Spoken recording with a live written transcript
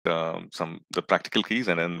the practical keys,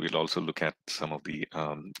 and then we'll also look at some of the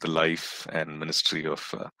life and ministry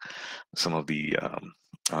of some of the.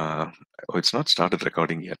 Oh, it's not started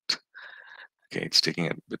recording yet. Okay, it's taking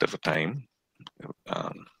a bit of a time.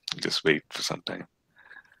 Just wait for some time.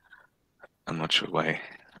 I'm not sure why.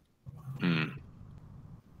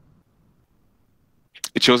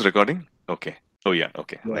 It shows recording. Okay. Oh yeah.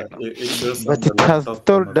 Okay. Yeah, Right now. it shows on But the it has laptop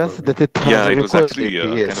told us recording. that it has Yeah, it was recorded, actually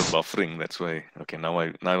kind of yes. buffering. That's why. Okay, now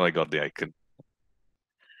I got the icon.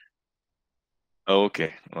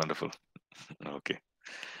 Okay, wonderful. Okay,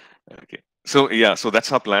 okay. So yeah, so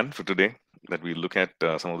that's our plan for today. That we look at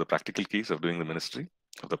some of the practical keys of doing the ministry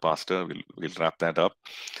of the pastor. We'll wrap that up,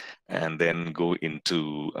 and then go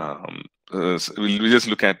into we'll just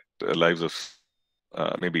look at lives of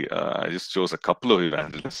maybe I just chose a couple of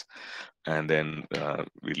evangelists, and then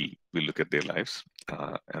we'll look at their lives,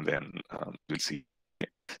 and then we'll see.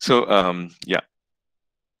 So yeah.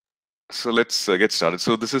 So let's get started.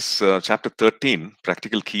 So this is chapter 13,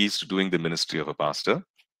 Practical Keys to Doing the Ministry of a Pastor.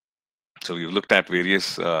 So we've looked at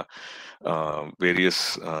various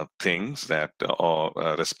things that or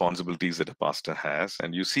responsibilities that a pastor has,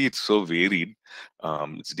 and you see it's so varied.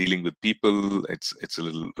 It's dealing with people. It's a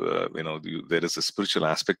little there is a spiritual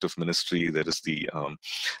aspect of ministry. There is the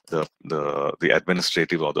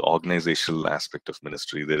administrative or the organizational aspect of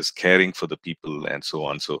ministry. There is caring for the people and so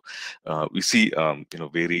on. So we see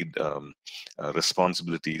varied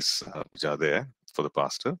responsibilities which are there for the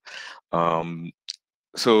pastor.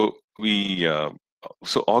 So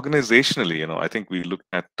organizationally, I think we looked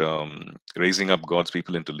at raising up God's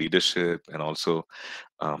people into leadership, and also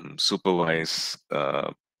supervise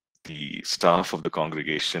the staff of the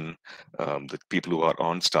congregation, the people who are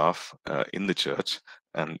on staff in the church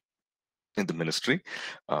and in the ministry,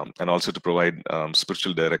 and also to provide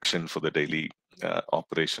spiritual direction for the daily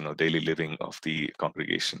operation or daily living of the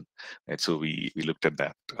congregation. And so we looked at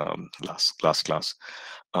that last class.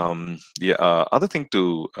 The other thing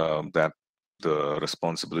to that the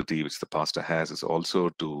responsibility which the pastor has is also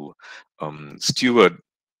to steward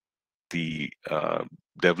the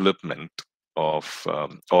development of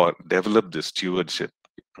or develop the stewardship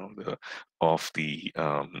of the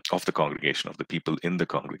congregation, of the people in the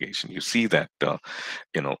congregation. You see that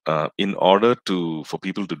in order for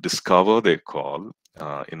people to discover their call,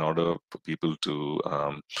 in order for people to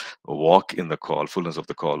walk in the call, fullness of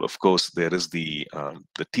the call, of course there is the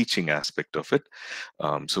teaching aspect of it.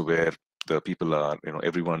 So where the people are,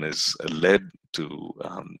 everyone is led to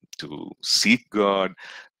seek God,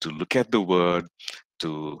 to look at the Word,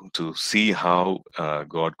 to see how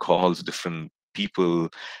God calls different people,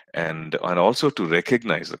 and also to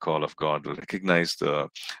recognize the call of God, to recognize the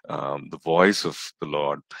voice of the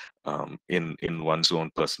Lord in one's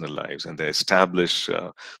own personal lives, and they establish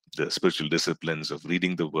the spiritual disciplines of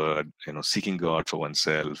reading the Word, seeking God for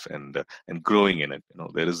oneself, and growing in it.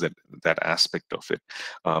 There is that aspect of it.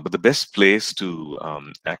 But the best place to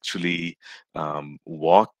actually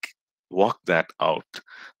walk that out,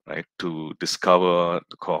 right, to discover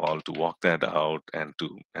the call, to walk that out, and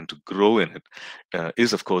to grow in it,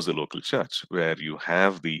 is of course the local church, where you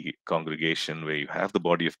have the congregation, where you have the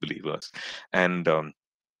body of believers. And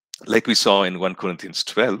like we saw in 1 Corinthians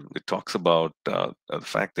 12, it talks about the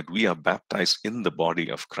fact that we are baptized in the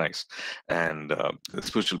body of Christ, and the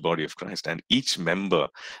spiritual body of Christ, and each member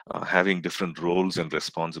having different roles and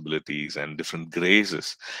responsibilities and different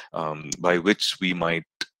graces by which we might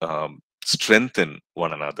strengthen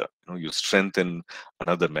one another. You strengthen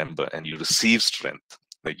another member and you receive strength.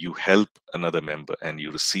 You help another member and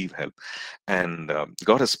you receive help. And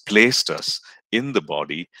God has placed us in the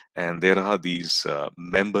body, and there are these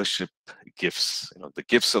membership gifts, the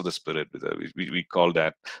gifts of the Spirit. We call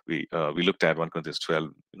that, we looked at 1 Corinthians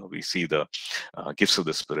 12, we see the gifts of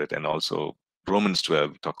the Spirit, and also Romans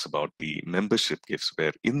 12 talks about the membership gifts,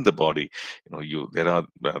 where in the body, there are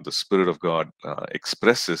the Spirit of God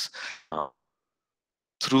expresses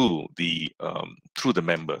through the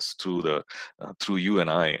members, through you and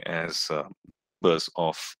I as members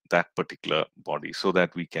of that particular body, so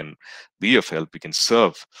that we can be of help, we can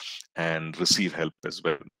serve and receive help as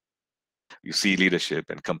well. You see leadership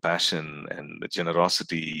and compassion and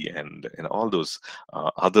generosity and all those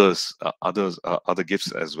other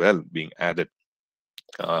gifts as well being added.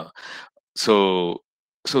 So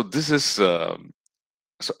this is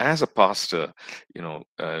so as a pastor,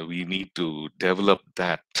 we need to develop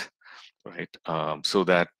that, right, so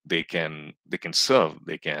that they can serve,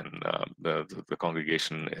 they can the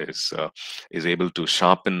congregation is able to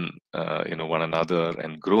sharpen one another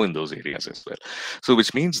and grow in those areas as well. So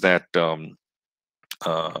which means that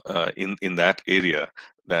in that area,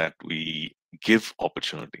 that we give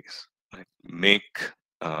opportunities, right?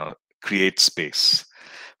 Create space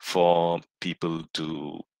for people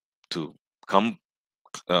to come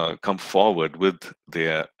come forward with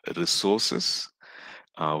their resources,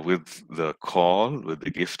 with the call, with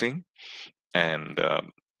the gifting, and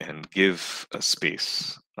give a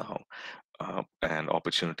space now, an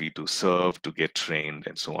opportunity to serve, to get trained,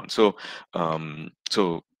 and so on.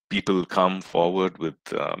 So people come forward with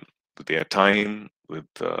their time, with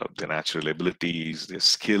their natural abilities, their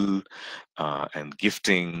skill, and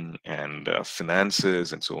gifting, and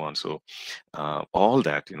finances, and so on. So all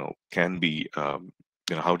that, can be,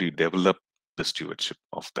 how do you develop the stewardship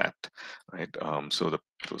of that, right? So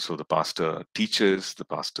the pastor teaches, the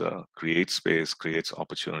pastor creates space, creates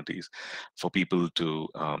opportunities for people to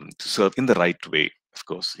serve in the right way. Of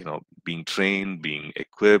course, being trained, being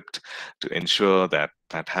equipped to ensure that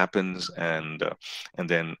that happens, and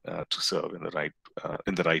then to serve in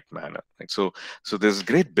the right manner. Right? So there's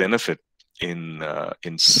great benefit in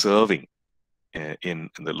serving in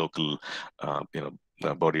the local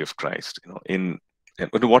body of Christ, in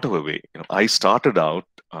whatever way. I started out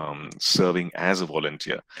serving as a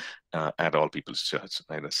volunteer at All People's Church.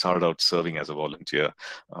 Right? I started out serving as a volunteer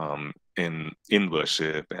in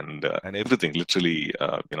worship and everything. Literally,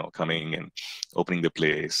 coming and opening the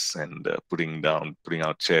place and putting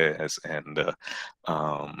out chairs and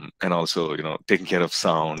also taking care of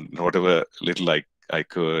sound, whatever little I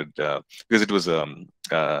could, because it was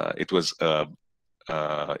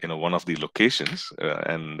one of the locations,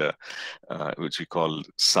 and which we call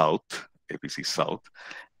South, APC South.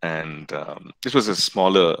 And this was a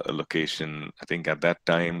smaller location. I think at that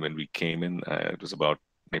time when we came in, it was about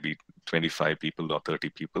maybe 25 people or 30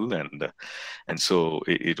 people, and so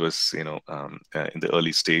it was in the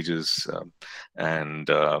early stages, and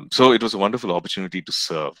so it was a wonderful opportunity to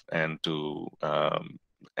serve and to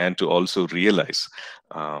also realize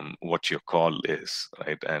what your call is,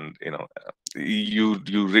 right? And you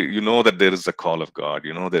know that there is a call of God.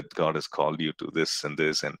 You know that God has called you to this and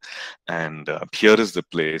this, and here is the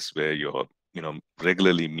place where you're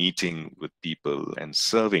regularly meeting with people and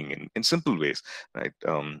serving in simple ways, right?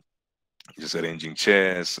 Just arranging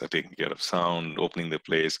chairs, taking care of sound, opening the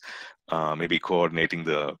place, maybe coordinating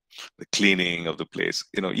the cleaning of the place.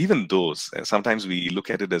 Even those, sometimes we look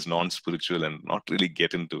at it as non-spiritual and not really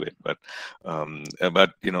get into it. But I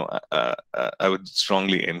would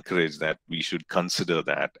strongly encourage that we should consider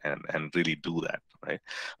that and really do that, right?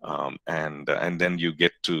 And then you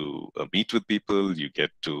get to meet with people, you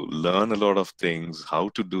get to learn a lot of things, how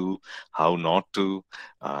to do, how not to.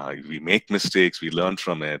 We make mistakes, we learn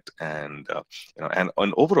from it, and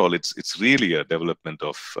overall, it's really a development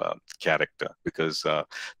of character, because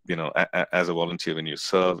as a volunteer, when you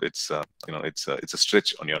serve, it's a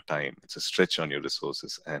stretch on your time, it's a stretch on your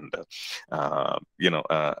resources, and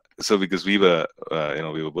so because we were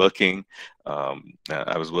working.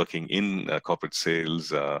 I was working in corporate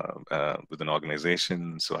sales with an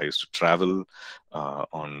organization, so I used to travel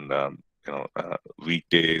on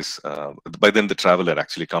weekdays. By then, the travel had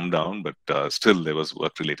actually come down, but still there was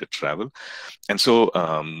work-related travel, and so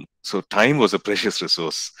time was a precious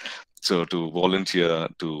resource. So to volunteer,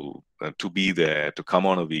 to be there, to come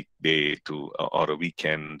on a weekday or a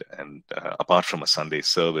weekend, and apart from a Sunday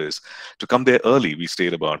service, to come there early. We still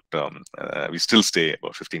stay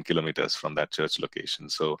about 15 kilometers from that church location.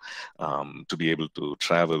 So to be able to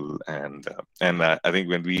travel, and I think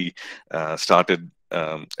when we started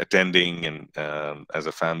attending and as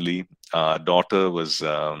a family, our daughter was.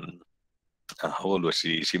 How old was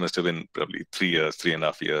she? She must have been probably 3 years,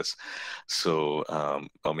 3.5 years. So,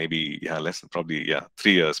 or maybe, yeah, less than, probably, yeah,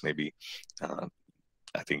 3 years maybe. Uh,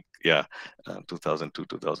 I think, yeah, 2002,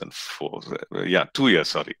 2004. Yeah, 2 years,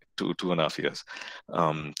 sorry, 2.5 years.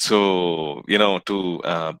 So,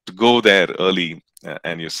 to go there early,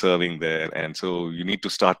 and you're serving there, and so you need to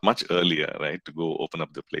start much earlier, right, to go open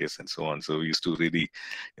up the place and so on. So we used to really,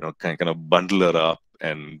 kind of bundle her up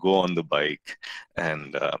and go on the bike,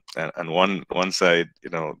 and one side,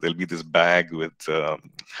 there'll be this bag with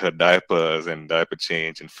her diapers and diaper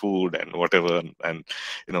change and food and whatever, and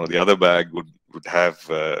the other bag would have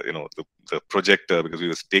the projector, because we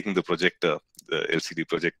was taking the projector, the LCD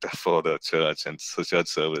projector for the church and church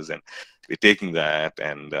service, and we're taking that,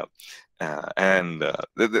 and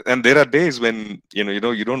there are days when you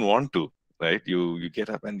don't want to, right? You get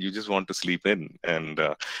up and you just want to sleep in, and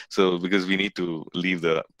so because we need to leave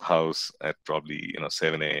the house at probably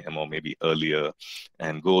 7 a.m. or maybe earlier,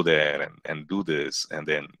 and go there and do this, and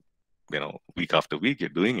then week after week you're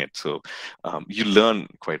doing it. So you learn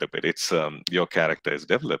quite a bit. It's your character is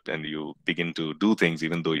developed, and you begin to do things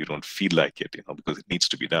even though you don't feel like it, because it needs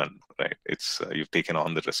to be done, right? It's you've taken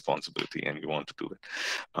on the responsibility and you want to do it.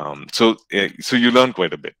 So you learn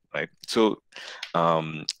quite a bit, right? So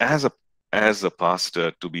as a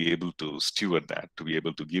pastor, to be able to steward that, to be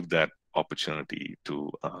able to give that opportunity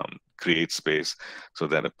to create space so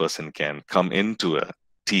that a person can come into a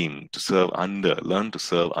team to serve under, learn to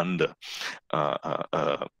serve under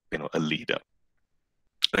a leader.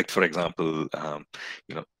 Like, for example,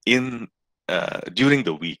 in during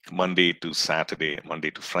the week, Monday to Saturday,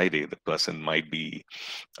 Monday to Friday, the person might be,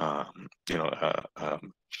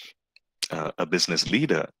 a business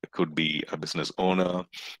leader. It could be a business owner,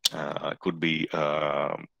 could be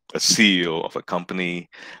a CEO of a company,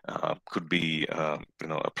 could be a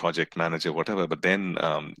project manager, whatever. But then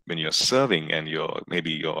when you're serving and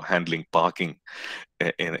maybe you're handling parking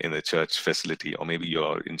in a church facility, or maybe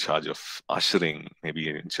you're in charge of ushering, maybe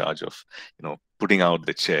you're in charge of putting out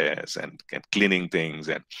the chairs and cleaning things,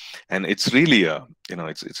 and it's really a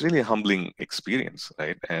it's really a humbling experience,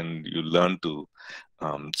 right? And you learn to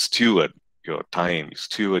steward your time,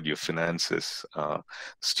 steward your finances,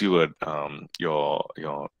 steward your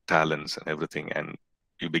talents and everything, and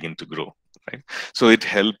you begin to grow, right? So it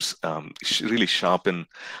helps really sharpen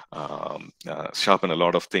a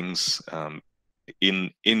lot of things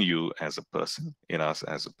in you as a person, in us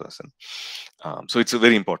as a person. So it's a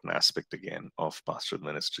very important aspect again of pastoral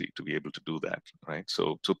ministry to be able to do that, right?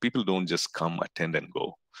 So people don't just come, attend, and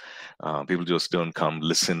go. People just don't come,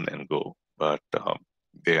 listen, and go, but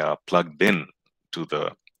they are plugged in to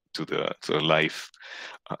the life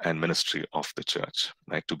and ministry of the church,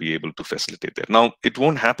 right? To be able to facilitate that. Now, it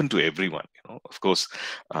won't happen to everyone, of course,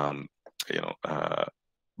 but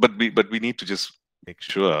we need to just make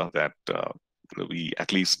sure that we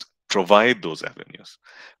at least provide those avenues,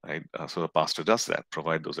 right? So the pastor does that,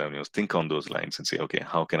 provide those avenues, think on those lines, and say, okay,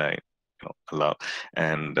 how can I allow?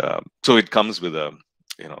 And so it comes with a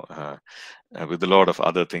with a lot of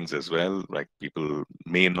other things as well, like people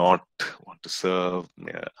may not want to serve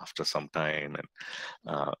after some time, and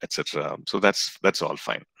etc. So that's all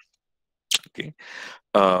fine. Okay.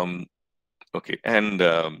 Okay, and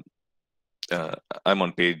I'm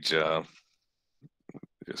on page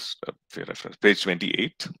just for your reference, page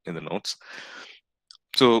 28 in the notes.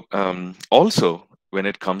 So also when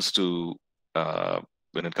it comes to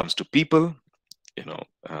people,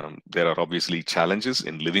 there are obviously challenges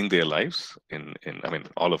in living their lives. I mean,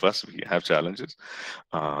 all of us, we have challenges.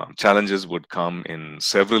 Challenges would come in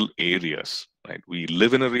several areas, right? We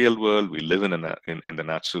live in a real world. We live in the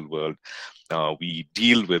natural world. We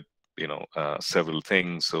deal with several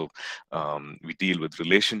things. So we deal with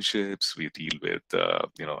relationships. We deal with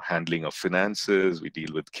handling of finances. We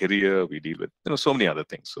deal with career. We deal with so many other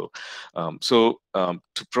things. So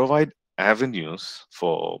to provide avenues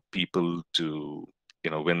for people to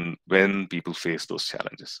when people face those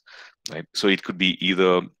challenges, right? So it could be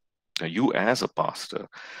either you as a pastor,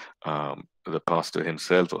 the pastor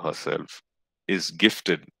himself or herself is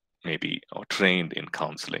gifted maybe or trained in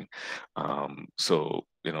counseling, so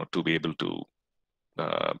to be able to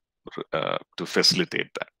facilitate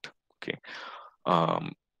that. Okay.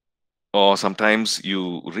 Or sometimes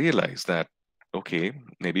you realize that, okay,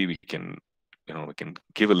 maybe we can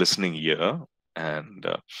give a listening ear and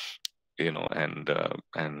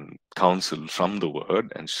and counsel from the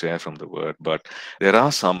word and share from the word. But there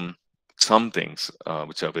are some things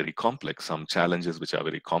which are very complex, some challenges which are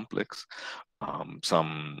very complex,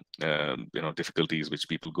 some difficulties which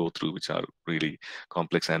people go through which are really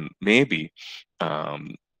complex, and maybe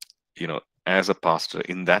as a pastor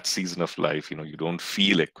in that season of life, you don't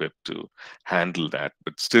feel equipped to handle that.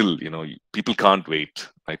 But still, people can't wait,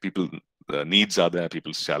 right? People, the needs are there,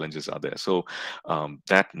 people's challenges are there. So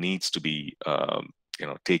that needs to be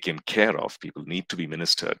taken care of. People need to be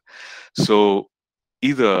ministered. So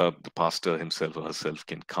either the pastor himself or herself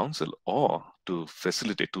can counsel, or to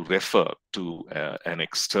facilitate, to refer to an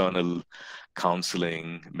external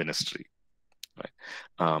counseling ministry,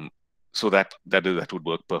 right? So that would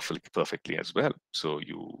work perfectly as well. So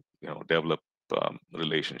you develop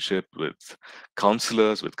relationship with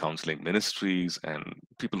counselors, with counseling ministries, and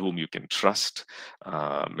people whom you can trust,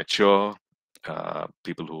 mature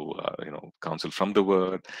people who counsel from the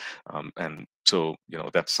word, and so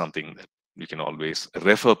that's something that you can always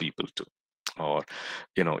refer people to. Or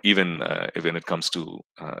even when it comes to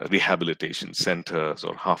rehabilitation centers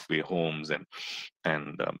or halfway homes,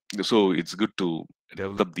 and so it's good to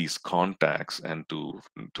develop these contacts and to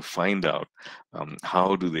find out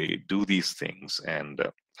how do they do these things, and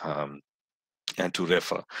and to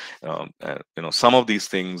refer. Some of these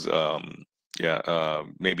things,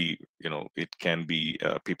 maybe it can be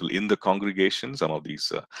people in the congregation. Some of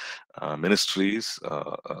these ministries,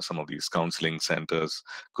 some of these counseling centers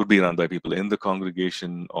could be run by people in the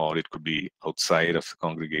congregation, or it could be outside of the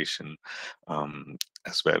congregation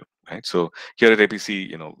as well. Right. So here at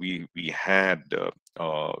APC, we had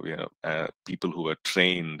people who were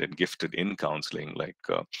trained and gifted in counseling, like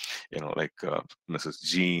Mrs.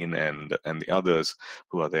 Jean and the others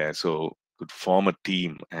who are there. So could form a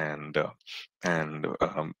team and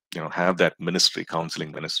have that ministry,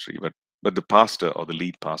 counseling ministry. But the pastor or the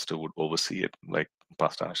lead pastor would oversee it, like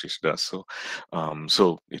Pastor Ashish does. So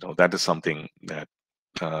that is something that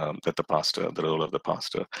the role of the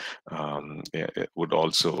pastor would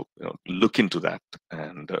also look into that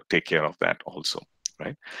and take care of that also,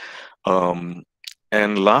 right?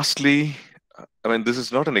 And lastly, I mean, this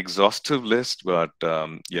is not an exhaustive list, but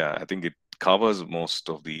I think it covers most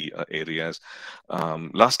of the areas.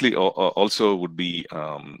 Lastly, also would be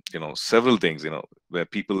several things, where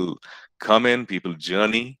people come in, people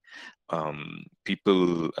journey,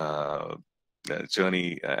 people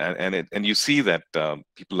journey, and you see that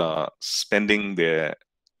people are spending their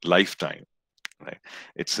lifetime. Right,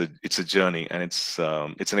 it's a journey, and it's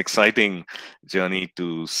an exciting journey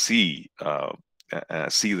to see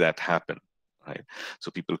that happen. Right,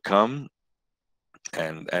 so people come,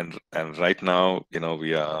 and right now,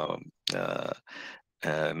 we are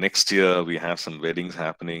next year we have some weddings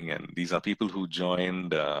happening, and these are people who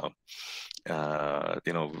joined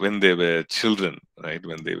when they were children, right?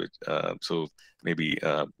 When they were so maybe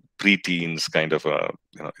preteens, kind of,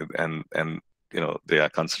 and they are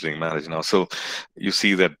considering marriage now. So you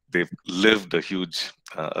see that they've lived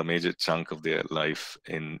a major chunk of their life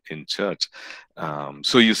in church.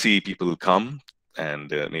 So you see people come, and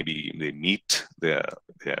maybe they meet their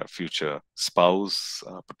future spouse,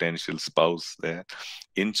 potential spouse there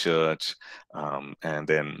in church, and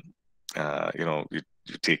then you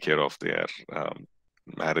take care of their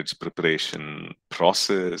marriage preparation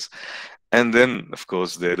process, and then of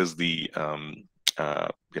course there is the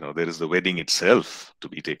wedding itself to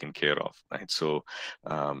be taken care of, right? So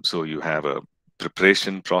you have a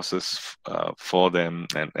preparation process for them,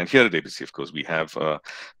 and here at APC, of course, we have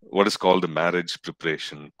what is called the marriage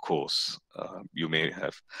preparation course. You may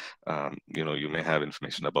have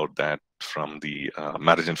information about that from the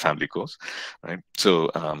marriage and family course, right? So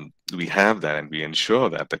we have that, and we ensure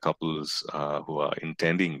that the couples who are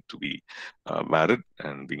intending to be married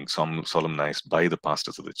and being solemnized by the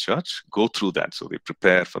pastors of the church go through that. So they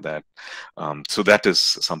prepare for that. So that is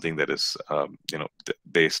something that is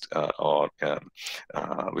based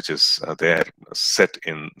which is there, set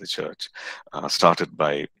in the church, started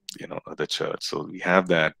by the church. So we have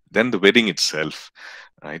that. Then the wedding itself,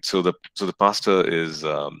 right? So the pastor is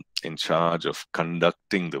in charge of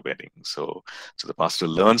conducting the wedding. So the pastor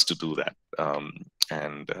learns to do that,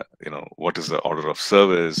 and what is the order of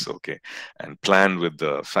service, okay, and plan with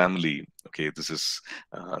the family. Okay, this is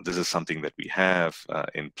something that we have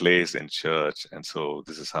in place in church, and so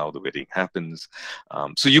this is how the wedding happens.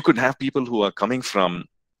 So you could have people who are coming from,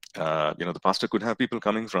 the pastor could have people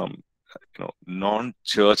coming from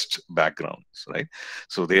non-churched backgrounds, right?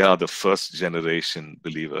 So they are the first generation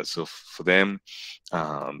believers. So for them,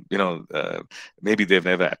 maybe they've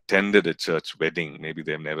never attended a church wedding. Maybe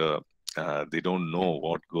they don't know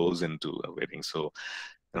what goes into a wedding. So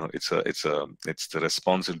it's the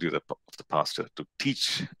responsibility of the pastor to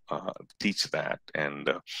teach that, and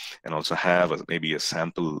also have maybe a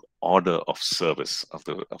sample order of service of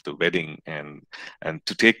the wedding, and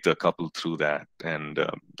to take the couple through that, and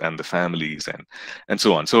the families, and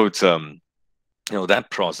so on. So it's that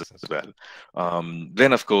process as well.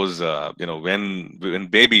 Then of course, when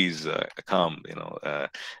babies come,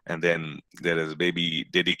 and then there is baby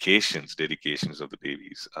dedications of the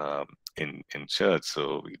babies in church.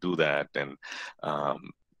 So we do that, and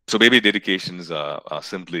so baby dedications are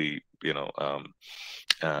simply,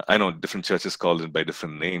 I know different churches call it by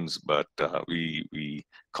different names, but we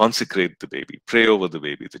consecrate the baby, pray over the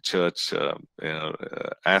baby, the church,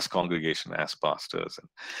 as congregation, as pastors,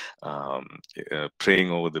 and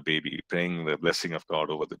praying over the baby, praying the blessing of God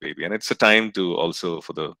over the baby. And it's a time to also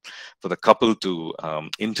for the couple to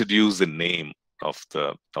introduce the name of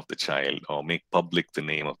the child, or make public the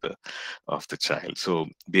name of the child. So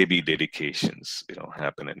baby dedications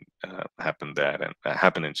happen there, and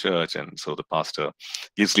happen in church, and so the pastor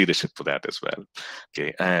gives leadership for that as well.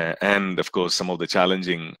 Okay, and of course some of the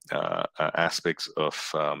challenging aspects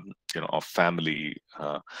of of family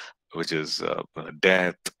which is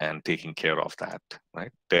death and taking care of that,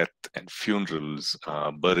 right? Death and funerals,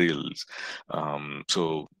 burials.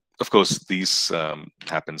 So of course, these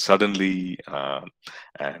happen suddenly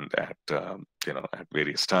and at at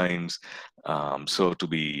various times. So to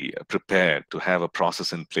be prepared, to have a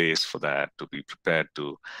process in place for that, to be prepared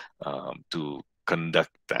to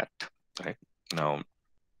conduct that, right? Now,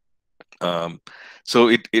 so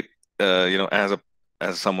it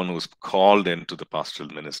as someone who's called into the pastoral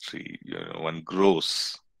ministry, one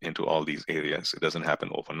grows into all these areas. It doesn't happen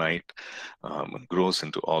overnight. One grows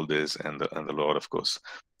into all this, and the Lord, of course,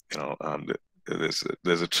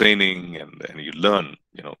 there's a training, and you learn.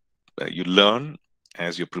 You learn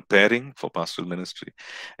as you're preparing for pastoral ministry,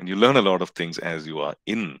 and you learn a lot of things as you are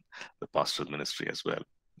in the pastoral ministry as well,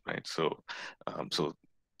 right? So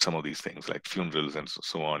some of these things like funerals and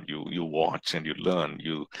so on, you watch and you learn,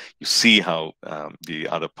 you see how the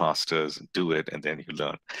other pastors do it, and then you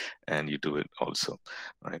learn and you do it also,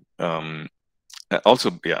 right?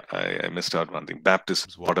 Also, yeah, I missed out one thing: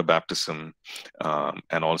 baptisms, water baptism,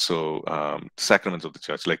 and also sacraments of the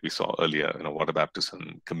church, like we saw earlier. Water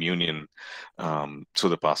baptism, communion. So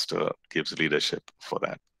the pastor gives leadership for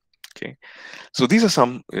that. Okay, so these are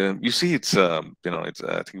some. You see, it's it's.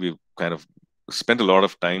 I think we've kind of spent a lot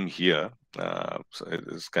of time here. So it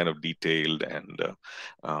is kind of detailed, and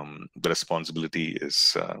the responsibility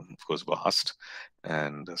is, of course, vast,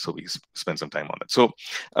 and so we spend some time on it. So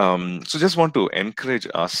just want to encourage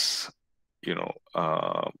us.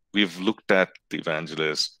 We've looked at the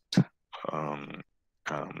evangelist.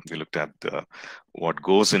 We looked at what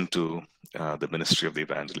goes into the ministry of the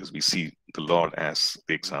evangelist. We see the Lord as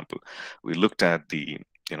the example. We looked at the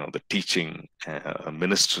teaching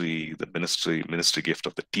ministry, the ministry gift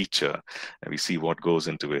of the teacher, and we see what goes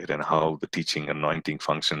into it and how the teaching anointing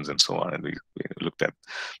functions and so on. And we looked at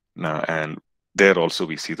and there also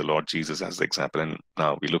we see the Lord Jesus as the example. And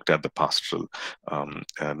now we looked at the pastoral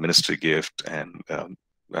ministry gift and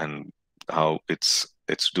how it's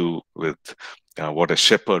to do with what a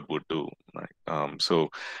shepherd would do, right? So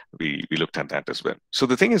we looked at that as well. So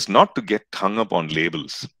the thing is not to get hung up on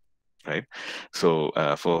labels, right? So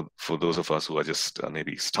for those of us who are just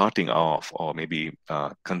maybe starting off, or maybe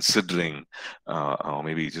considering, or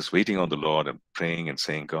maybe just waiting on the Lord and praying and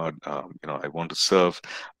saying, God, I want to serve,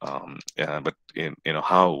 but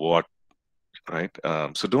how, what, right?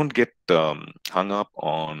 So don't get hung up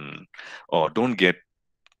on, or don't get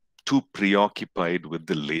too preoccupied with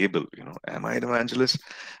the label. Am I an evangelist?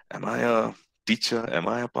 Am I a teacher? Am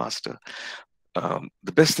I a pastor?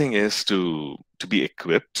 The best thing is to be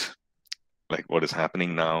equipped, like what is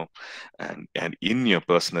happening now, and in your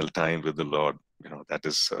personal time with the Lord.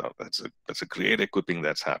 That's a great equipping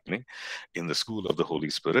that's happening in the school of the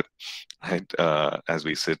Holy Spirit, right? As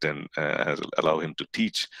we sit and allow Him to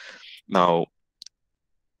teach now,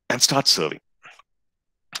 and start serving.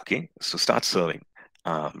 Okay, so start serving.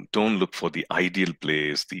 Don't look for the ideal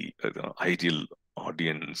place, the ideal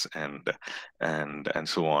audience, and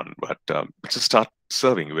so on, but just start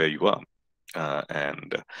serving where you are,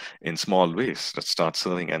 and in small ways. Let's start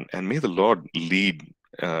serving, and may the Lord lead,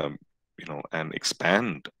 and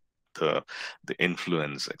expand the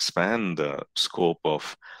influence, expand the scope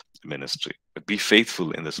of ministry. But be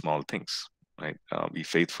faithful in the small things, right? Be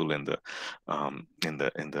faithful in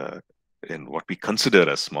what we consider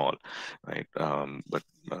as small, right? But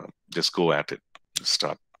just go at it,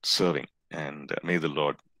 start serving, and may the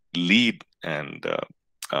Lord lead and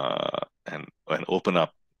open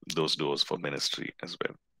up those doors for ministry as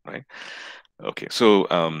well, right? Okay, so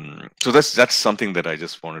that's something that I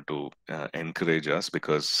just wanted to encourage us,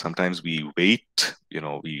 because sometimes we wait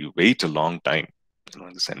a long time,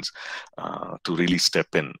 in the sense to really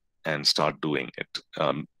step in and start doing it.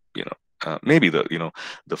 Maybe the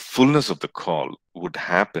fullness of the call would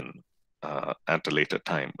happen at a later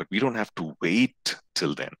time, but we don't have to wait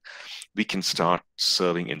till then. We can start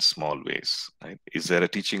serving in small ways, right? Is there a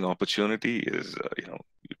teaching opportunity?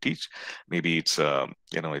 You teach. Maybe it's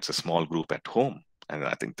it's a small group at home, and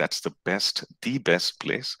I think that's the best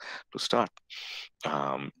place to start.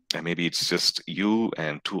 And maybe it's just you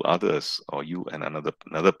and two others, or you and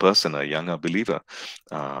another person, a younger believer,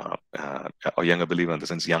 or younger believer in the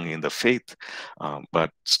sense young in the faith,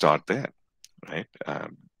 but start there, right?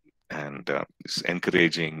 And it's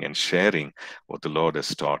encouraging and sharing what the Lord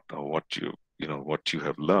has taught, or what you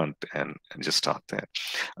have learned, and just start there.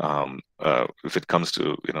 If it comes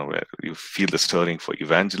to where you feel the stirring for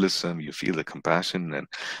evangelism, you feel the compassion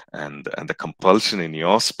and the compulsion in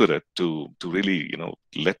your spirit to really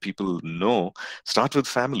let people know, start with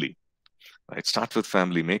family. right? Start with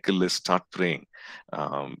family, make a list, start praying.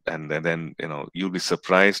 And then, you'll be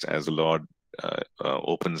surprised as the Lord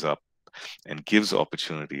opens up and gives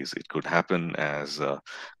opportunities. It could happen as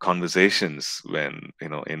conversations when,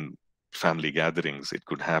 in family gatherings. It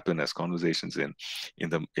could happen as conversations in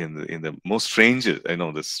the most strangest,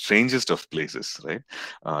 the strangest of places, right?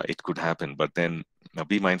 It could happen, but then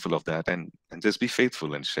be mindful of that, and just be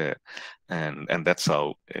faithful and share. And that's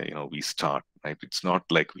how we start, right? It's not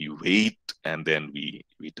like we wait and then we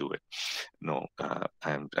do it. No,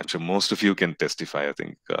 I'm sure most of you can testify. I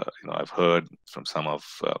think I've heard from some of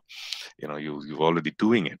you've already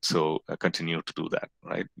doing it, so continue to do that,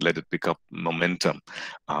 right? Let it pick up momentum,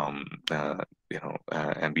 and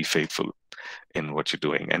be faithful in what you're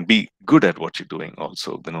doing, and be good at what you're doing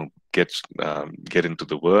also. Get into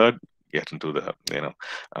the word, get into the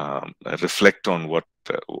reflect on what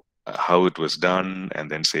how it was done, and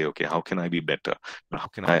then say, okay, how can I be better? How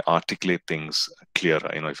can I articulate things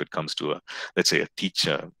clearer? If it comes to let's say a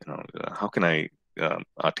teacher, how can I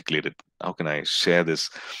articulate it? How can I share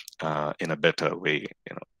this in a better way?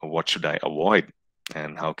 What should I avoid,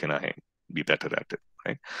 and how can I be better at it,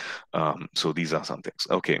 right? So these are some things.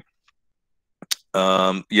 Okay.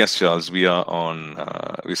 Yes, Charles, we're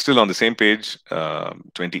still on the same page,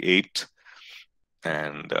 28,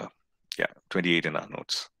 and 28 in our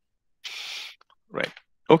notes. Right.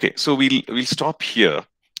 Okay, so we'll stop here,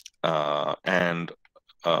 and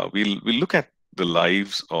we'll look at the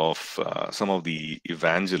lives of some of the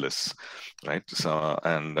evangelists, right? So,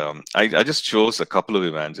 and I just chose a couple of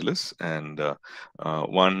evangelists, and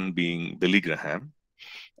one being Billy Graham,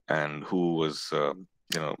 and who was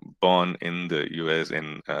born in the U.S.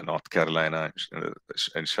 in North Carolina,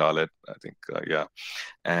 in Charlotte, I think,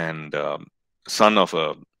 and son of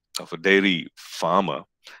a dairy farmer,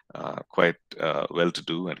 quite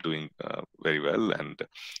well-to-do and doing very well. And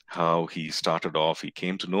how he started off, he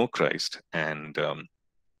came to know Christ, and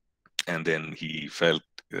then he felt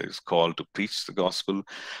his call to preach the gospel.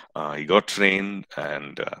 He got trained,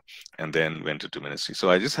 and then went into ministry.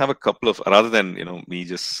 So I just have a couple of, rather than me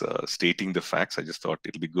just stating the facts, I just thought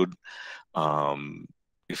it'll be good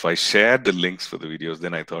if I shared the links for the videos.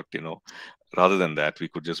 Then I thought, rather than that, we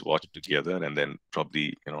could just watch together and then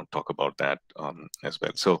probably talk about that as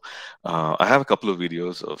well. So I have a couple of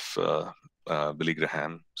videos of Billy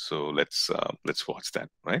Graham. So let's watch that,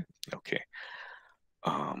 right? Okay.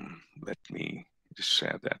 Let me just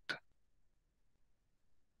share that.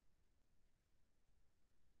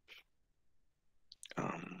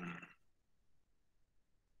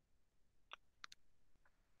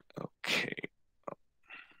 Okay.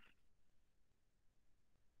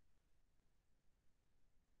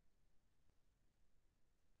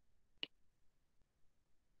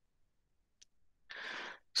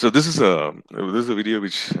 So this is a video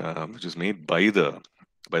which is made by the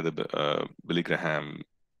Billy Graham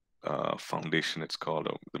Foundation. It's called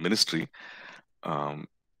the ministry.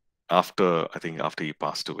 After he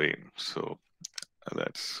passed away. So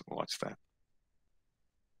let's watch that.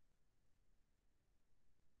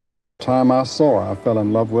 Time I saw her, I fell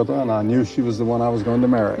in love with her, and I knew she was the one I was going to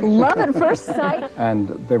marry. Love at first sight. And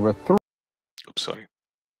there were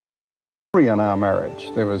three in our marriage.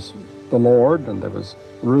 There was the Lord, and there was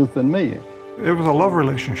Ruth and me. It was a love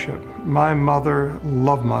relationship. My mother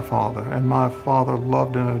loved my father, and my father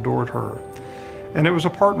loved and adored her. And it was a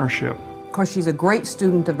partnership. Of course, she's a great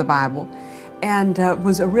student of the Bible and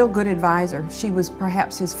was a real good advisor. She was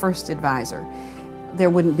perhaps his first advisor. There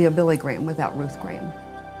wouldn't be a Billy Graham without Ruth Graham.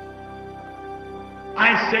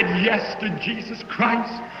 I said yes to Jesus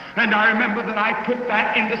Christ, and I remember that I put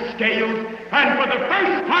that in the scales, and for the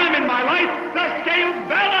first time in my life, the scales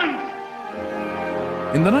balanced.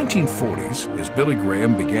 In the 1940s, as Billy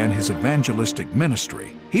Graham began his evangelistic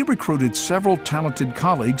ministry, he recruited several talented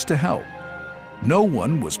colleagues to help. No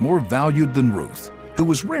one was more valued than Ruth, who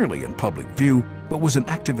was rarely in public view, but was an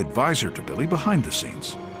active advisor to Billy behind the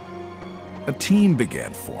scenes. A team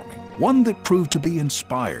began forming, one that proved to be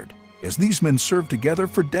inspired, as these men served together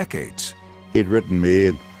for decades. He'd written me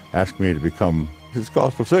and asked me to become his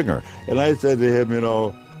gospel singer. And I said to him,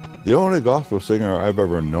 the only gospel singer I've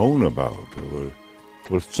ever known about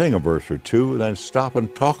was sing a verse or two and then stop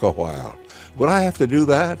and talk a while. Would I have to do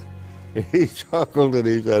that? He chuckled and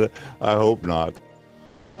he said, I hope not.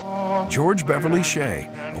 George Beverly Shea,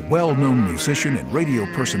 a well-known musician and radio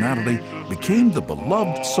personality, became the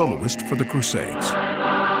beloved soloist for the Crusades.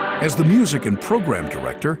 As the music and program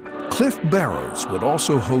director, Cliff Barrows would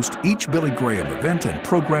also host each Billy Graham event and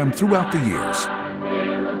program throughout the years.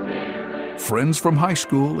 Friends from high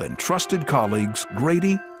school and trusted colleagues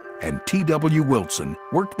Grady and T.W. Wilson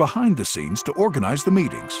worked behind the scenes to organize the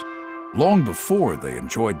meetings. Long before they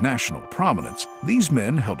enjoyed national prominence, these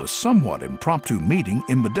men held a somewhat impromptu meeting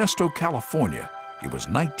in Modesto, California. It was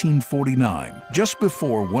 1949, just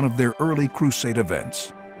before one of their early crusade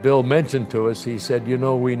events. Bill mentioned to us, he said, you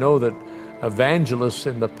know, we know that evangelists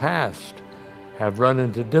in the past have run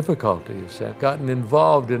into difficulties and gotten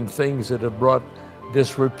involved in things that have brought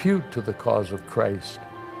disrepute to the cause of Christ.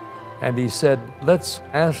 And he said, let's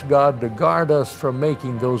ask God to guard us from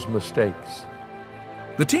making those mistakes.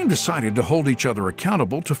 The team decided to hold each other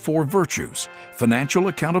accountable to 4 virtues: financial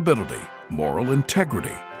accountability, moral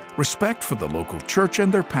integrity, respect for the local church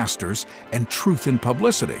and their pastors, and truth in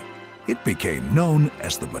publicity. It became known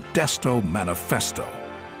as the Modesto Manifesto.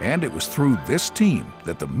 And it was through this team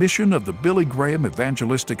that the mission of the Billy Graham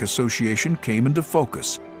Evangelistic Association came into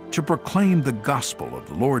focus, to proclaim the gospel of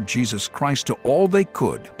the Lord Jesus Christ to all they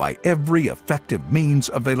could by every effective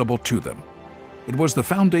means available to them. It was the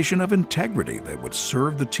foundation of integrity that would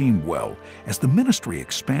serve the team well as the ministry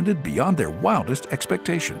expanded beyond their wildest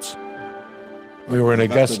expectations. We were in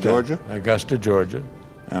Augusta, Georgia.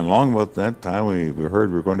 And along about that time, we heard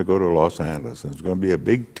we were going to go to Los Angeles. And it's going to be a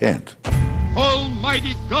big tent.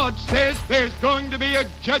 Almighty God says there's going to be a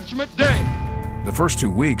judgment day. The first 2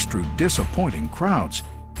 weeks drew disappointing crowds,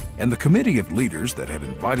 and the committee of leaders that had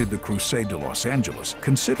invited the crusade to Los Angeles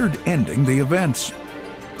considered ending the events.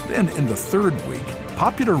 Then in the 3rd week,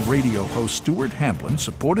 popular radio host Stuart Hamblin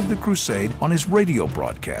supported the crusade on his radio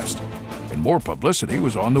broadcast, and more publicity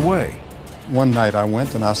was on the way. One night I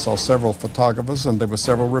went and I saw several photographers and there were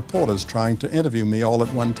several reporters trying to interview me all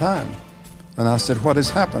at one time. And I said, what has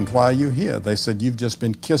happened? Why are you here? They said, you've just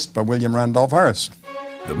been kissed by William Randolph Hearst.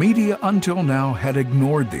 The media until now had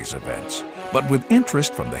ignored these events, but with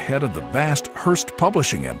interest from the head of the vast Hearst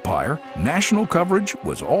publishing empire, national coverage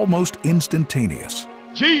was almost instantaneous.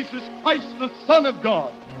 Jesus Christ, the Son of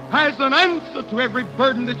God, has an answer to every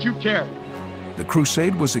burden that you carry. The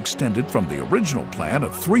crusade was extended from the original plan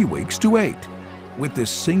of 3 weeks to 8. With this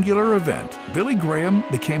singular event, Billy Graham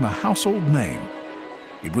became a household name.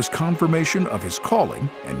 It was confirmation of his calling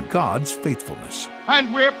and God's faithfulness.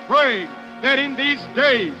 And we're praying that in these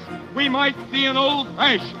days we might see an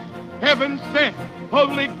old-fashioned, heaven-sent,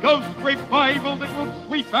 Holy Ghost revival that will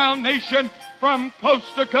sweep our nation from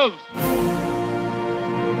coast to coast.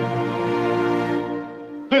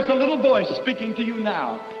 There's a little voice speaking to you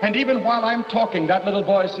now, and even while I'm talking, that little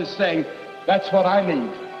voice is saying, that's what I need.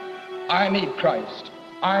 I need Christ.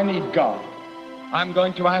 I need God. I'm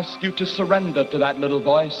going to ask you to surrender to that little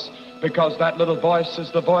voice, because that little voice is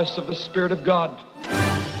the voice of the Spirit of God.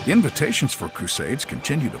 Invitations for crusades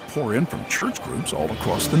continue to pour in from church groups all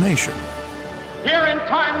across the nation. Here in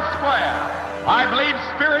Times Square, I believe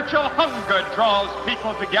spiritual hunger draws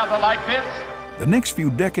people together like this. The next few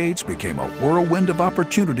decades became a whirlwind of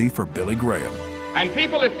opportunity for Billy Graham. And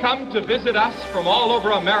people have come to visit us from all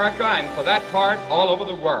over America and, for that part, all over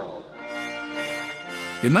the world.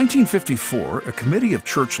 In 1954, a committee of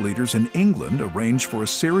church leaders in England arranged for a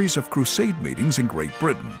series of crusade meetings in Great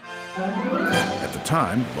Britain. At the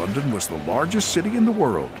time, London was the largest city in the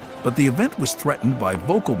world, but the event was threatened by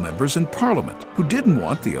vocal members in Parliament who didn't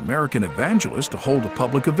want the American evangelist to hold a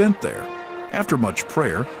public event there. After much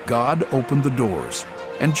prayer, God opened the doors.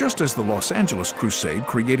 And just as the Los Angeles Crusade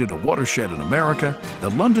created a watershed in America, the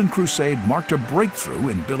London Crusade marked a breakthrough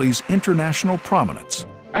in Billy's international prominence.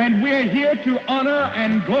 And we're here to honor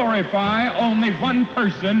and glorify only one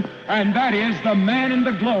person, and that is the man in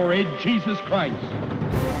the glory, Jesus Christ.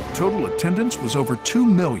 Total attendance was over 2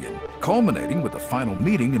 million, culminating with the final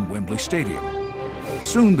meeting in Wembley Stadium.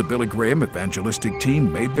 Soon, the Billy Graham evangelistic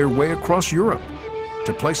team made their way across Europe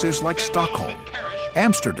to places like Stockholm,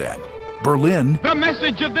 Amsterdam, Berlin, The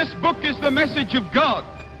message of this book is the message of God.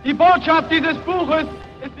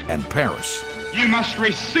 and Paris. You must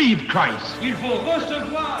receive Christ.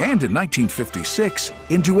 And in 1956,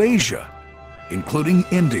 into Asia, including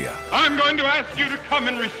India, I'm going to ask you to come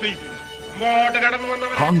and receive him.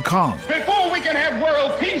 Hong Kong, Before we can have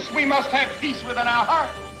world peace, we must have peace within our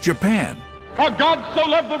hearts. Japan, For God so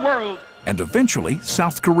loved the world. and eventually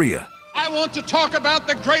South Korea. I want to talk about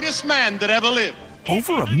the greatest man that ever lived.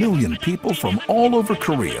 Over 1 million people from all over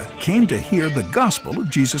Korea came to hear the gospel of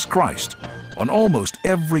Jesus Christ on almost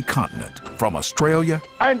every continent, from Australia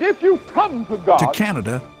And if you come to God, to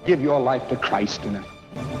Canada give your life to Christ in it.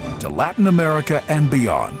 to Latin America and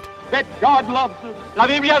beyond. That God loves us.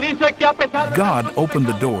 God opened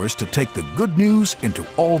the doors to take the good news into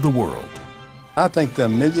all the world. I think there are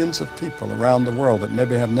millions of people around the world that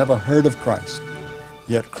maybe have never heard of Christ,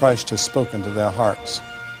 yet Christ has spoken to their hearts,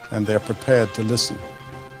 and they're prepared to listen.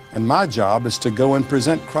 And my job is to go and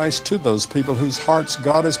present Christ to those people whose hearts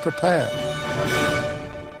God has prepared.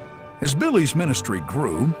 As Billy's ministry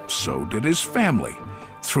grew, so did his family.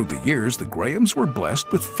 Through the years, the Grahams were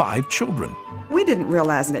blessed with 5 children. We didn't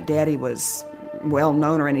realize that Daddy was well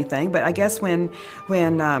known or anything, but I guess when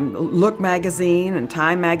Look magazine and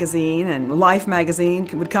Time magazine and Life magazine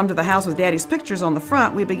would come to the house with Daddy's pictures on the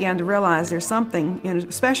front, we began to realize there's something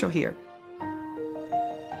special here.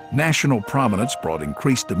 National prominence brought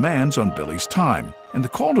increased demands on Billy's time, and the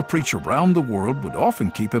call to preach around the world would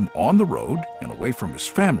often keep him on the road and away from his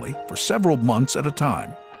family for several months at a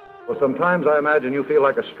time. Well, sometimes I imagine you feel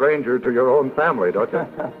like a stranger to your own family, don't you?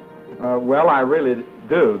 Well, I really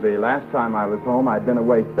do. The last time I was home, I'd been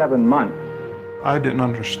away 7 months. I didn't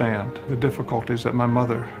understand the difficulties that my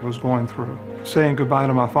mother was going through. Saying goodbye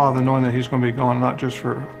to my father, knowing that he's going to be gone not just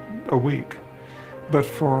for a week, but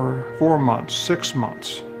for 4 months, 6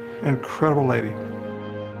 months. Incredible lady.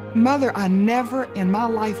 Mother, I never in my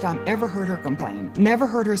lifetime ever heard her complain. Never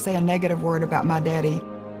heard her say a negative word about my daddy.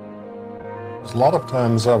 A lot of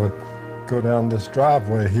times I would go down this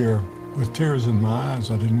driveway here with tears in my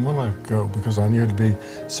eyes. I didn't want to go because I knew it'd be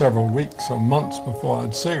several weeks or months before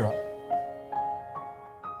I'd see her.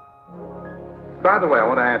 By the way, I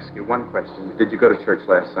want to ask you one question. Did you go to church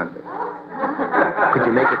last Sunday? Could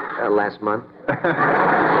you make it last month?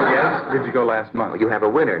 Yes. Did you go last month? Well, you have a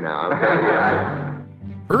winner now.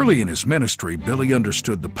 Early in his ministry, Billy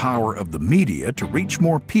understood the power of the media to reach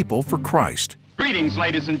more people for Christ. Greetings,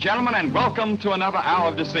 ladies and gentlemen, and welcome to another Hour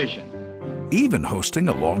of Decision. Even hosting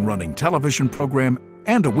a long-running television program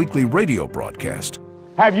and a weekly radio broadcast.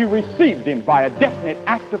 Have you received him by a definite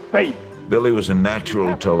act of faith? Billy was a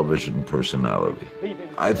natural television personality.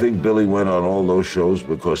 I think Billy went on all those shows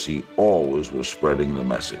because he always was spreading the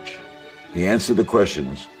message. He answered the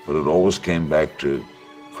questions, but it always came back to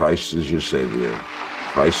Christ is your Savior.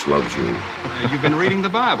 Christ loves you. You've been reading the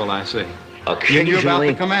Bible, I see. You knew about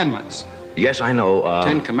the commandments. Yes, I know.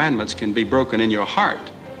 10 commandments can be broken in your heart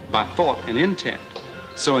by thought and intent.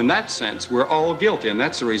 So in that sense, we're all guilty, and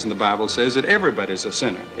that's the reason the Bible says that everybody's a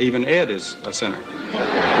sinner. Even Ed is a sinner.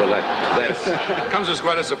 Well, that comes as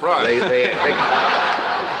quite a surprise.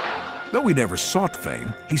 Though he never sought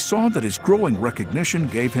fame, he saw that his growing recognition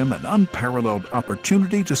gave him an unparalleled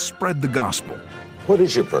opportunity to spread the gospel. What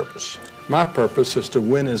is your purpose? My purpose is to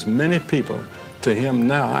win as many people to him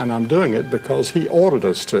now, and I'm doing it because he ordered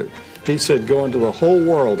us to. He said, go into the whole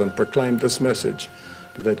world and proclaim this message,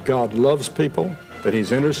 that God loves people, that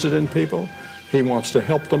he's interested in people, he wants to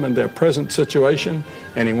help them in their present situation,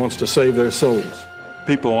 and he wants to save their souls.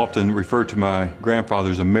 People often refer to my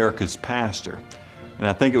grandfather as America's pastor, and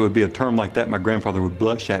I think it would be a term like that my grandfather would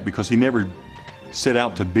blush at because he never set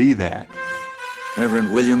out to be that.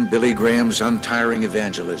 Reverend William Billy Graham's untiring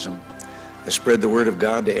evangelism has spread the word of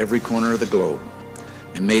God to every corner of the globe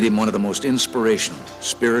and made him one of the most inspirational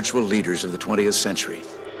spiritual leaders of the 20th century.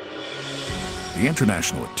 The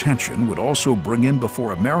international attention would also bring him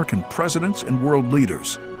before American presidents and world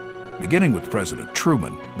leaders. Beginning with President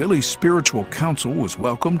Truman, Billy's spiritual counsel was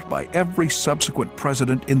welcomed by every subsequent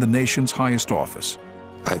president in the nation's highest office.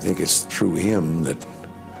 I think it's through him that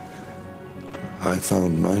I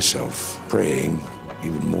found myself praying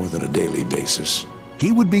even more than a daily basis.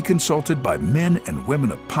 He would be consulted by men and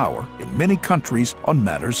women of power in many countries on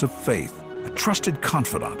matters of faith, a trusted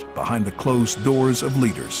confidant behind the closed doors of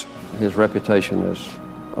leaders. His reputation is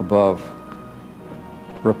above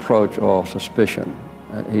reproach or suspicion.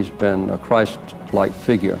 He's been a Christ-like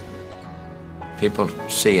figure. People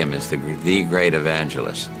see him as the great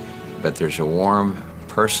evangelist, but there's a warm,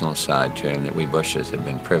 personal side to him that we Bushes have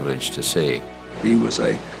been privileged to see. He was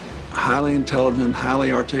a highly intelligent,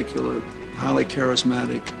 highly articulate, highly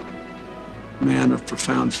charismatic man of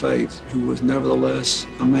profound faith who was nevertheless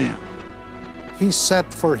a man. He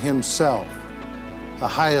set for himself the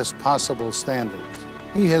highest possible standards.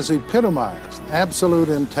 He has epitomized absolute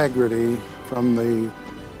integrity from the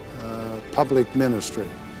public ministry.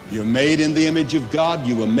 You're made in the image of God.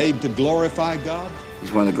 You were made to glorify God.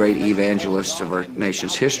 He's one of the great evangelists of our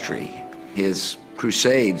nation's history. His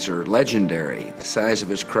crusades are legendary. The size of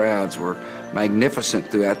his crowds were magnificent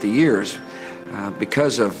throughout the years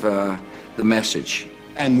because of the message.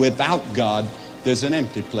 And without God, there's an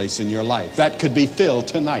empty place in your life. That could be filled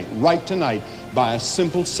tonight, right tonight, by a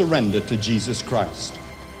simple surrender to Jesus Christ.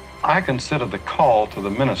 I consider the call to the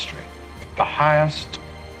ministry the highest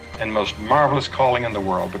and most marvelous calling in the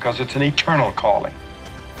world because it's an eternal calling.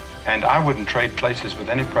 And I wouldn't trade places with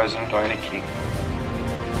any president or any king.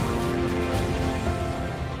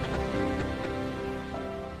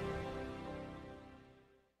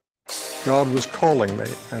 God was calling me,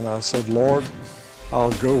 and I said, Lord,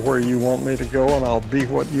 I'll go where you want me to go, and I'll be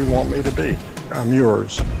what you want me to be. I'm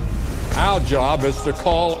yours. Our job is to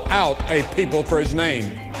call out a people for his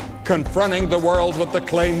name, confronting the world with the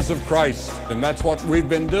claims of Christ. And that's what we've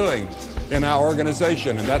been doing in our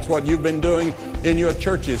organization, and that's what you've been doing in your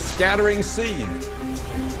churches, scattering seed.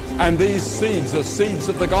 And these seeds are seeds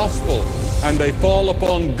of the gospel, and they fall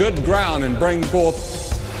upon good ground and bring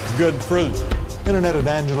forth good fruit. Internet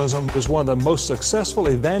evangelism is one of the most successful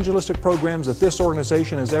evangelistic programs that this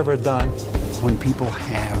organization has ever done. When people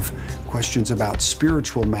have questions about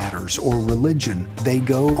spiritual matters or religion, they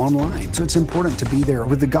go online. So it's important to be there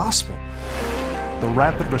with the gospel. The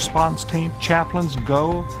rapid response team chaplains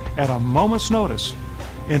go at a moment's notice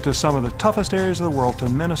into some of the toughest areas of the world to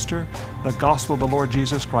minister the gospel of the Lord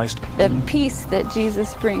Jesus Christ. The peace that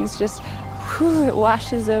Jesus brings just, it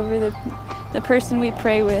washes over the person we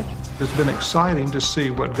pray with. It's been exciting to see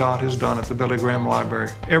what God has done at the Billy Graham Library.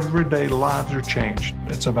 Everyday lives are changed.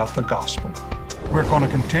 It's about the gospel. We're going to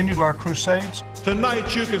continue our crusades.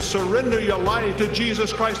 Tonight you can surrender your life to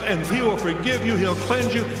Jesus Christ and he will forgive you, he'll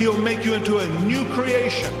cleanse you, he'll make you into a new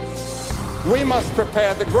creation. We must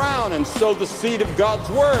prepare the ground and sow the seed of God's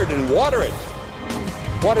word and water it.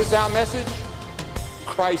 What is our message?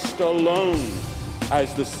 Christ alone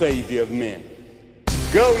as the Savior of men.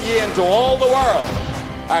 Go ye into all the world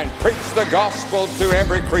and preach the gospel to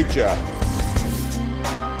every creature.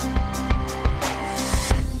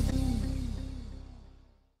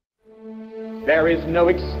 There is no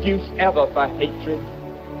excuse ever for hatred.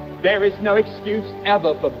 There is no excuse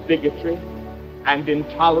ever for bigotry and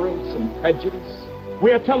intolerance and prejudice.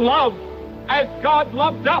 We're to love as God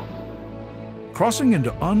loved us. Crossing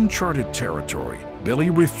into uncharted territory,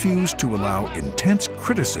 Billy refused to allow intense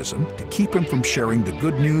criticism to keep him from sharing the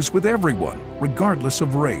good news with everyone, regardless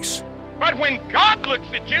of race. But when God looks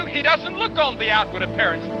at you, he doesn't look on the outward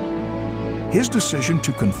appearance. His decision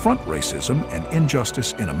to confront racism and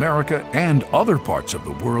injustice in America and other parts of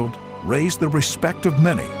the world raised the respect of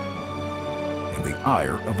many and the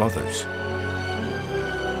ire of others.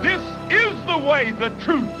 This is the way, the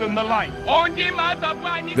truth, and the light.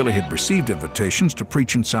 Billy had received invitations to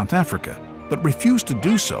preach in South Africa, but refused to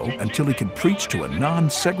do so until he could preach to a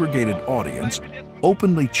non-segregated audience,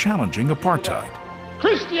 openly challenging apartheid.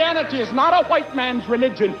 Christianity is not a white man's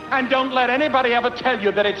religion, and don't let anybody ever tell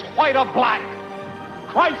you that it's white or black.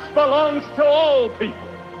 Christ belongs to all people.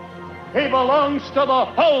 He belongs to the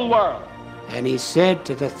whole world. And he said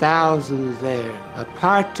to the thousands there,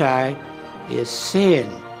 apartheid is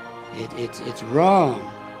sin. It's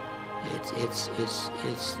wrong.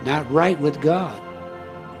 It's not right with God.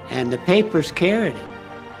 And the papers carried it.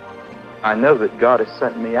 I know that God has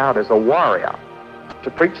sent me out as a warrior to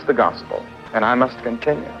preach the gospel, and I must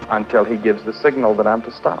continue until he gives the signal that I'm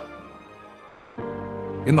to stop.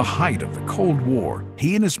 In the height of the Cold War,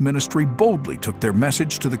 he and his ministry boldly took their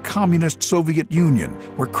message to the communist Soviet Union,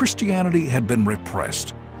 where Christianity had been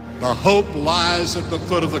repressed. The hope lies at the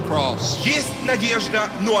foot of the cross. Есть надежда,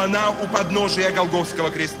 но она у подножия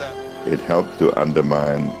Голгофского креста. It helped to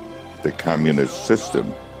undermine the communist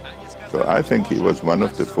system. So I think he was one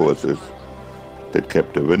of the forces that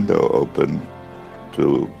kept the window open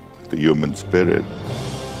to the human spirit.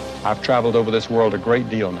 I've traveled over this world a great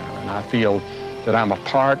deal now, and I feel that I'm a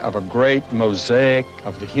part of a great mosaic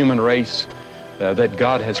of the human race that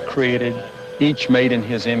God has created, each made in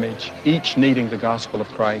his image, each needing the gospel of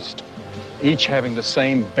Christ, each having the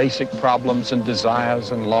same basic problems and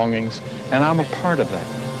desires and longings, and I'm a part of that.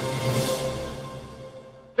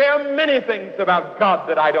 There are many things about God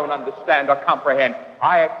that I don't understand or comprehend.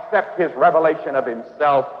 I accept his revelation of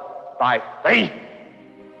himself by faith.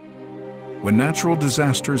 When natural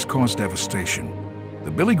disasters caused devastation, the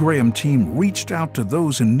Billy Graham team reached out to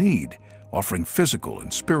those in need, offering physical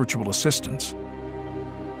and spiritual assistance.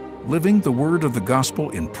 Living the word of the gospel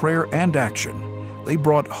in prayer and action, they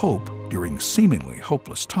brought hope during seemingly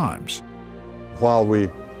hopeless times. While we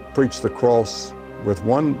preach the cross with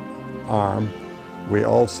one arm, we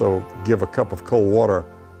also give a cup of cold water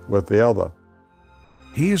with the other.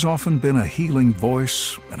 He has often been a healing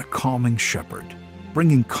voice and a calming shepherd,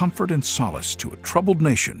 bringing comfort and solace to a troubled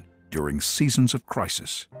nation during seasons of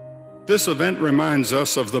crisis. This event reminds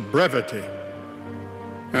us of the brevity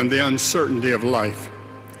and the uncertainty of life.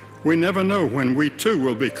 We never know when we too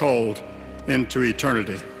will be called into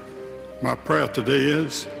eternity. My prayer today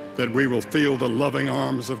is that we will feel the loving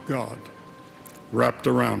arms of God wrapped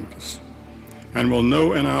around us, and will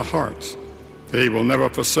know in our hearts that he will never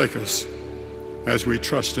forsake us as we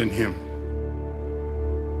trust in him.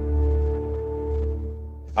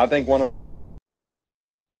 I think one of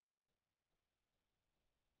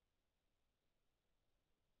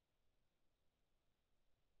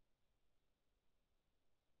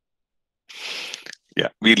Yeah,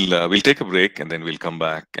 we'll take a break and then we'll come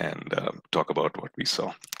back and talk about what we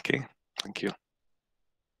saw. Okay, thank you.